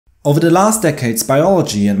Over the last decades,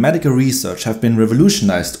 biology and medical research have been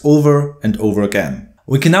revolutionized over and over again.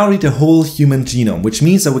 We can now read the whole human genome, which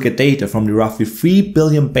means that we get data from the roughly 3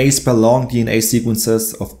 billion base pair long DNA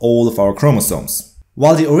sequences of all of our chromosomes.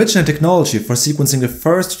 While the original technology for sequencing the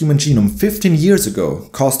first human genome 15 years ago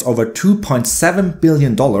cost over $2.7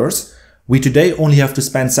 billion, we today only have to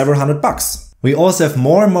spend several $100. We also have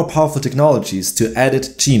more and more powerful technologies to edit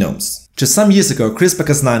genomes. Just some years ago,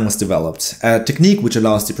 CRISPR-Cas9 was developed, a technique which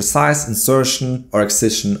allows the precise insertion or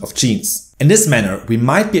excision of genes. In this manner, we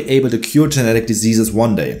might be able to cure genetic diseases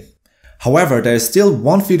one day. However, there is still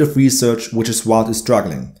one field of research which is wildly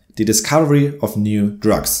struggling: the discovery of new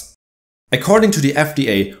drugs. According to the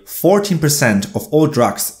FDA, 14% of all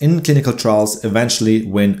drugs in clinical trials eventually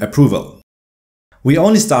win approval. We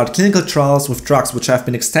only start clinical trials with drugs which have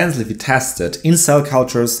been extensively tested in cell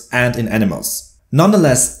cultures and in animals.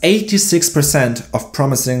 Nonetheless, 86% of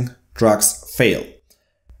promising drugs fail.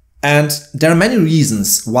 And there are many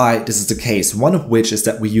reasons why this is the case, one of which is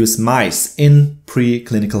that we use mice in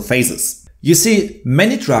preclinical phases. You see,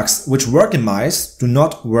 many drugs which work in mice do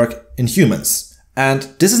not work in humans. And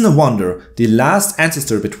this is no wonder. The last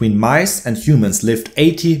ancestor between mice and humans lived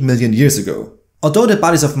 80 million years ago. Although the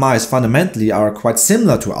bodies of mice fundamentally are quite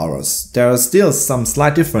similar to ours, there are still some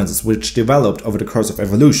slight differences which developed over the course of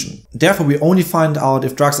evolution. Therefore, we only find out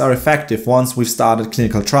if drugs are effective once we've started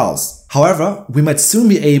clinical trials. However, we might soon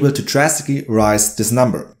be able to drastically rise this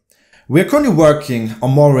number. We are currently working on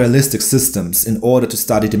more realistic systems in order to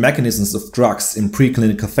study the mechanisms of drugs in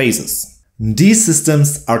preclinical phases. These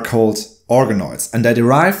systems are called organoids, and they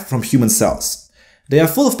derive from human cells. They are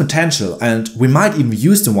full of potential, and we might even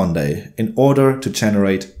use them one day in order to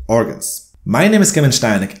generate organs. My name is Kevin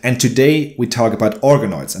Steinig, and today we talk about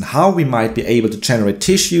organoids and how we might be able to generate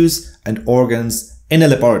tissues and organs in a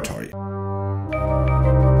laboratory.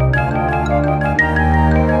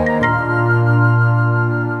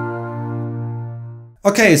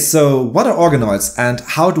 Okay, so what are organoids and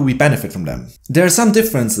how do we benefit from them? There are some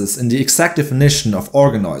differences in the exact definition of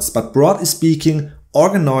organoids, but broadly speaking,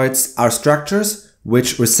 organoids are structures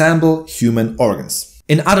which resemble human organs.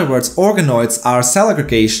 In other words, organoids are cell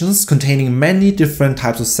aggregations containing many different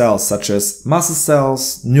types of cells, such as muscle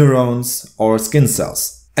cells, neurons, or skin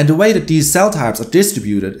cells. And the way that these cell types are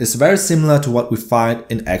distributed is very similar to what we find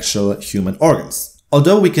in actual human organs.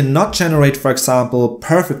 Although we cannot generate, for example,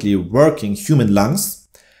 perfectly working human lungs,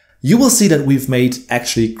 you will see that we've made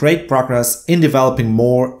actually great progress in developing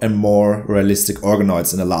more and more realistic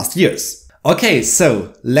organoids in the last years. Okay,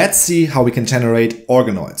 so let's see how we can generate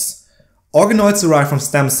organoids. Organoids derive from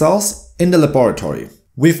stem cells in the laboratory.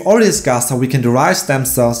 We've already discussed how we can derive stem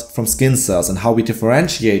cells from skin cells and how we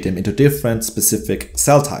differentiate them into different specific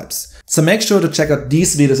cell types. So make sure to check out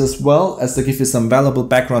these videos as well, as they give you some valuable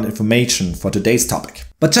background information for today's topic.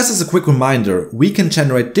 But just as a quick reminder, we can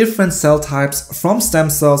generate different cell types from stem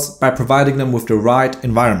cells by providing them with the right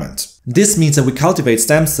environment. This means that we cultivate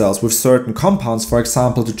stem cells with certain compounds, for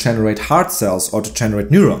example, to generate heart cells or to generate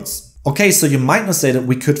neurons. Okay, so you might not say that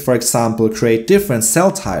we could, for example, create different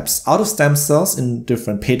cell types out of stem cells in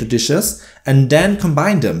different petri dishes and then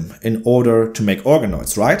combine them in order to make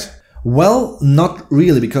organoids, right? Well, not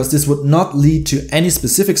really, because this would not lead to any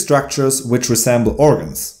specific structures which resemble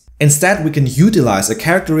organs. Instead, we can utilize a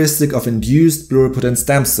characteristic of induced pluripotent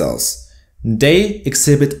stem cells. They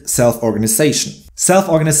exhibit self-organization.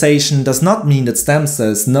 Self-organization does not mean that stem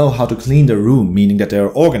cells know how to clean their room, meaning that they are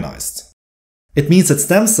organized. It means that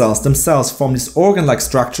stem cells themselves form these organ-like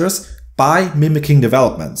structures by mimicking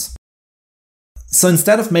development. So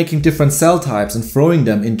instead of making different cell types and throwing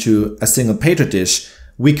them into a single petri dish,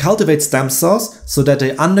 we cultivate stem cells so that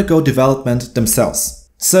they undergo development themselves.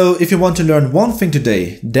 So if you want to learn one thing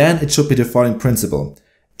today, then it should be the following principle.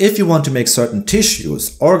 If you want to make certain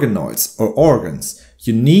tissues, organoids, or organs,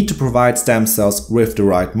 you need to provide stem cells with the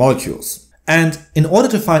right molecules. And in order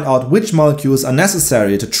to find out which molecules are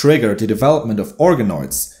necessary to trigger the development of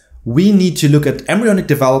organoids, we need to look at embryonic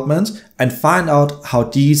development and find out how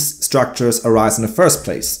these structures arise in the first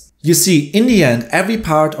place. You see, in the end, every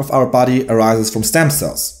part of our body arises from stem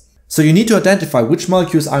cells. So you need to identify which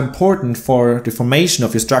molecules are important for the formation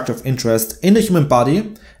of your structure of interest in the human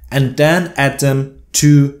body and then add them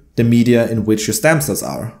to the media in which your stem cells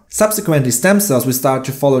are. Subsequently, stem cells will start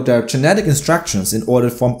to follow their genetic instructions in order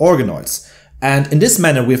to form organoids. And in this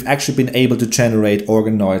manner, we've actually been able to generate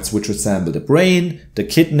organoids which resemble the brain, the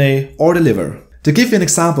kidney, or the liver. To give you an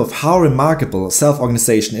example of how remarkable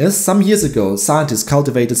self-organization is, some years ago, scientists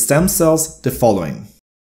cultivated stem cells the following.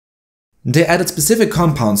 They added specific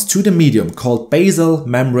compounds to the medium called basal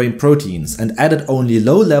membrane proteins and added only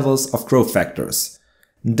low levels of growth factors.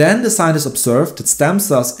 Then the scientists observed that stem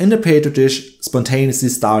cells in the petri dish spontaneously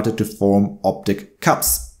started to form optic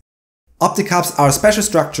cups. Optic cups are special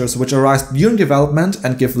structures which arise during development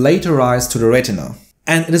and give later rise to the retina.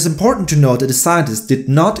 And it is important to note that the scientists did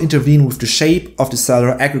not intervene with the shape of the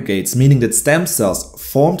cellular aggregates, meaning that stem cells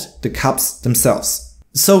formed the cups themselves.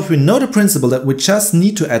 So if we know the principle that we just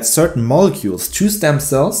need to add certain molecules to stem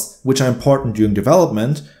cells, which are important during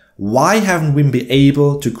development, why haven't we been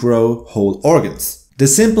able to grow whole organs? The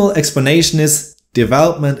simple explanation is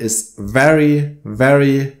development is very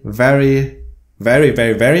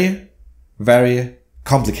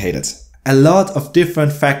complicated. A lot of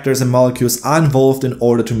different factors and molecules are involved in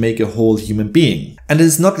order to make a whole human being. And it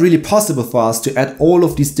is not really possible for us to add all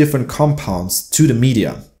of these different compounds to the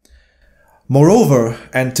media. Moreover,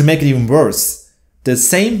 and to make it even worse, the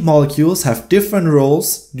same molecules have different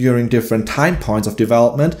roles during different time points of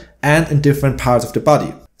development and in different parts of the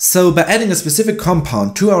body. So by adding a specific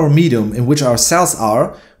compound to our medium in which our cells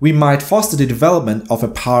are, we might foster the development of a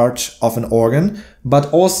part of an organ,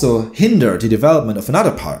 but also hinder the development of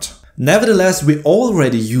another part. Nevertheless, we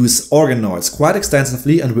already use organoids quite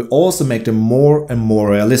extensively and we also make them more and more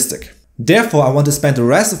realistic. Therefore, I want to spend the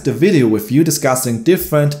rest of the video with you discussing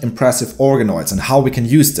different impressive organoids and how we can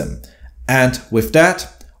use them. And with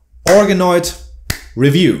that, organoid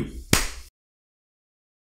review.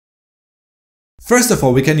 First of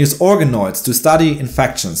all, we can use organoids to study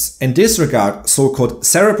infections. In this regard, so-called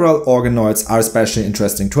cerebral organoids are especially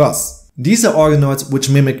interesting to us. These are organoids which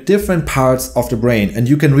mimic different parts of the brain, and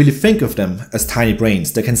you can really think of them as tiny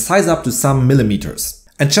brains. They can size up to some millimeters.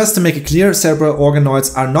 And just to make it clear, cerebral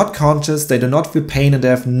organoids are not conscious, they do not feel pain, and they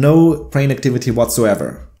have no brain activity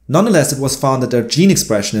whatsoever. Nonetheless, it was found that their gene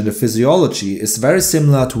expression in the physiology is very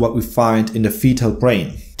similar to what we find in the fetal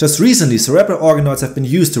brain. Just recently, cerebral organoids have been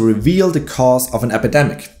used to reveal the cause of an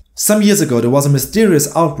epidemic. Some years ago, there was a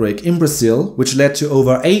mysterious outbreak in Brazil which led to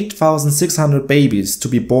over 8,600 babies to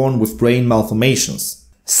be born with brain malformations.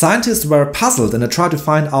 Scientists were puzzled and they tried to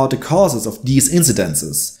find out the causes of these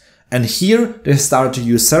incidences. And here they started to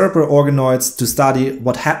use cerebral organoids to study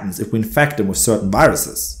what happens if we infect them with certain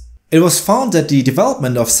viruses. It was found that the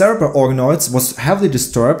development of cerebral organoids was heavily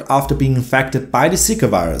disturbed after being infected by the Zika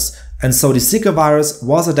virus, and so the Zika virus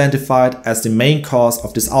was identified as the main cause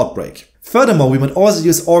of this outbreak. Furthermore, we might also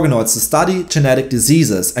use organoids to study genetic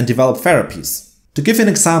diseases and develop therapies. To give you an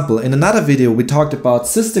example, in another video we talked about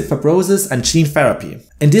cystic fibrosis and gene therapy.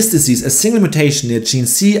 In this disease, a single mutation in the gene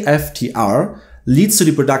CFTR leads to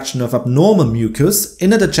the production of abnormal mucus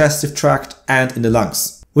in the digestive tract and in the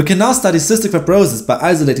lungs. We can now study cystic fibrosis by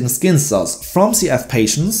isolating skin cells from CF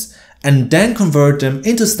patients and then convert them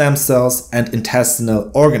into stem cells and intestinal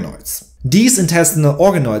organoids. These intestinal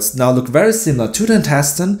organoids now look very similar to the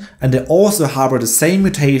intestine and they also harbor the same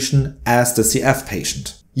mutation as the CF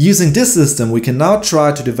patient. Using this system, we can now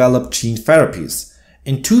try to develop gene therapies.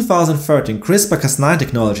 In 2013, CRISPR-Cas9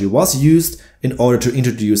 technology was used in order to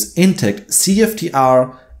introduce intact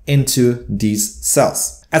CFTR into these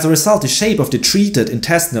cells. As a result, the shape of the treated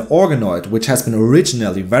intestinal organoid, which has been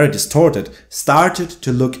originally very distorted, started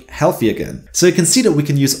to look healthy again. So you can see that we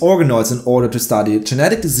can use organoids in order to study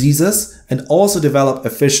genetic diseases and also develop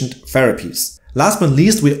efficient therapies. Last but not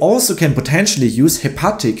least, we also can potentially use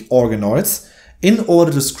hepatic organoids in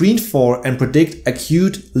order to screen for and predict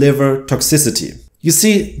acute liver toxicity. You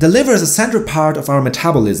see, the liver is a central part of our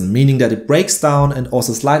metabolism, meaning that it breaks down and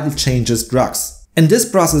also slightly changes drugs. In this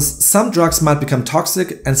process, some drugs might become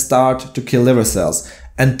toxic and start to kill liver cells,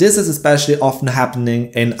 and this is especially often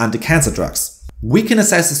happening in anti-cancer drugs. We can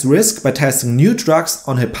assess this risk by testing new drugs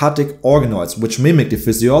on hepatic organoids, which mimic the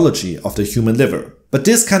physiology of the human liver. But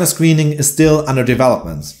this kind of screening is still under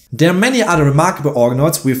development. There are many other remarkable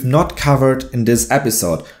organoids we've not covered in this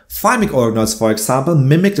episode. Thymic organoids, for example,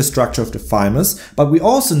 mimic the structure of the thymus, but we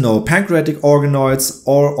also know pancreatic organoids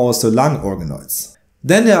or also lung organoids.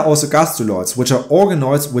 Then there are also gastruloids, which are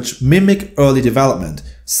organoids which mimic early development.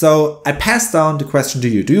 So I pass down the question to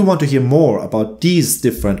you. Do you want to hear more about these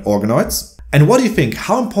different organoids? And what do you think?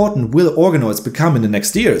 How important will organoids become in the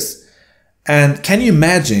next years? And can you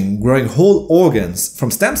imagine growing whole organs from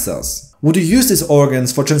stem cells? Would you use these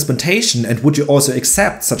organs for transplantation and would you also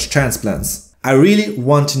accept such transplants? I really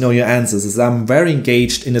want to know your answers as I'm very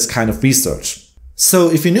engaged in this kind of research.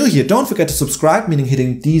 So if you're new here, don't forget to subscribe, meaning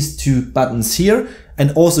hitting these two buttons here,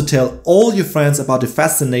 and also tell all your friends about the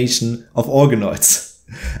fascination of organoids.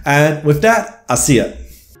 And with that, I'll see ya.